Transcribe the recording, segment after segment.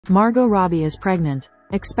Margot Robbie is pregnant,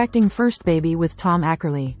 expecting first baby with Tom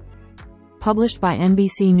Ackerley. Published by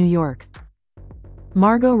NBC New York.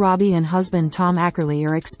 Margot Robbie and husband Tom Ackerley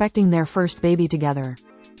are expecting their first baby together.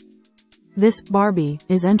 This Barbie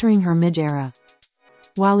is entering her Midge era.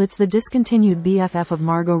 While it's the discontinued BFF of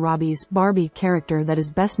Margot Robbie's Barbie character that is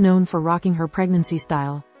best known for rocking her pregnancy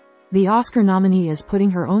style, the Oscar nominee is putting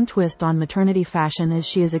her own twist on maternity fashion as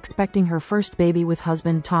she is expecting her first baby with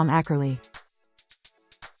husband Tom Ackerley.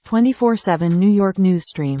 24/7 New York news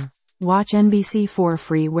stream. Watch NBC for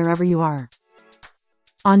free wherever you are.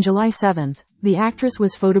 On July 7th, the actress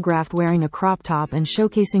was photographed wearing a crop top and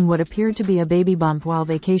showcasing what appeared to be a baby bump while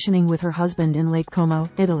vacationing with her husband in Lake Como,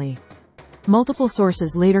 Italy. Multiple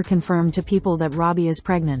sources later confirmed to People that Robbie is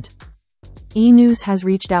pregnant. E! News has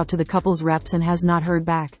reached out to the couple's reps and has not heard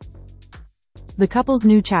back. The couple's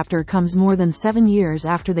new chapter comes more than 7 years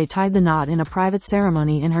after they tied the knot in a private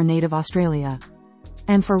ceremony in her native Australia.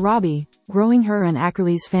 And for Robbie, growing her and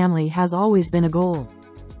Ackerley's family has always been a goal.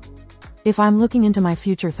 "If I'm looking into my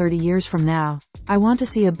future 30 years from now, I want to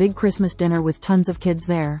see a big Christmas dinner with tons of kids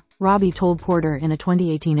there," Robbie told Porter in a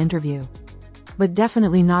 2018 interview. "But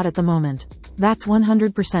definitely not at the moment. That's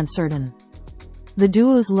 100% certain." The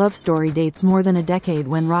duo's love story dates more than a decade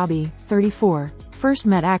when Robbie, 34, first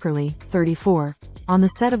met Ackerley, 34, on the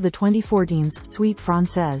set of the 2014's Suite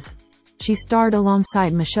Française. She starred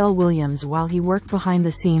alongside Michelle Williams while he worked behind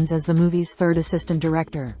the scenes as the movie's third assistant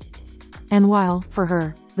director. And while, for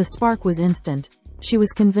her, the spark was instant, she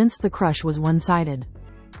was convinced the crush was one-sided.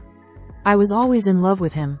 "I was always in love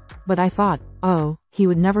with him, but I thought, oh, he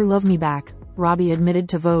would never love me back," Robbie admitted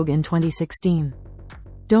to Vogue in 2016.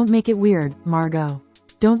 "Don't make it weird, Margot.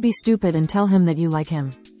 Don't be stupid and tell him that you like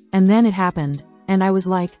him. And then it happened, and I was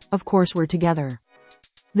like, of course we're together.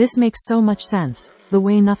 This makes so much sense, the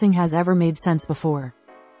way nothing has ever made sense before."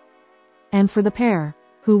 And for the pair,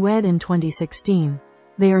 who wed in 2016,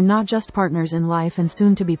 they are not just partners in life and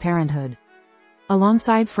soon-to-be parenthood.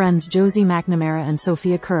 Alongside friends Josie McNamara and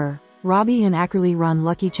Sophia Kerr, Robbie and Ackerley run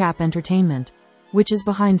Lucky Chap Entertainment, which is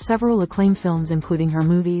behind several acclaimed films including her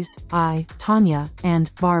movies, I, Tonya, and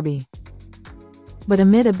Barbie. But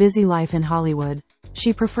amid a busy life in Hollywood,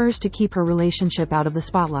 she prefers to keep her relationship out of the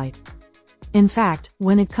spotlight. In fact,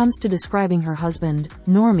 when it comes to describing her husband,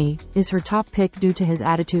 Normie is her top pick due to his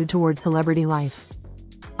attitude toward celebrity life.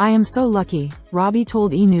 "I am so lucky," Robbie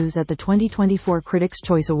told E! News at the 2024 Critics'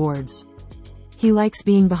 Choice Awards. "He likes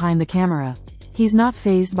being behind the camera. He's not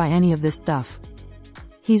fazed by any of this stuff.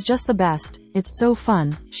 He's just the best, it's so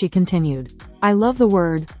fun," she continued. "I love the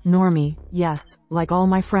word, normie, yes, like all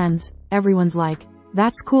my friends, everyone's like,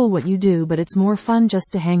 that's cool what you do but it's more fun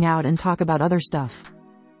just to hang out and talk about other stuff.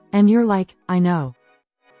 And you're like, I know.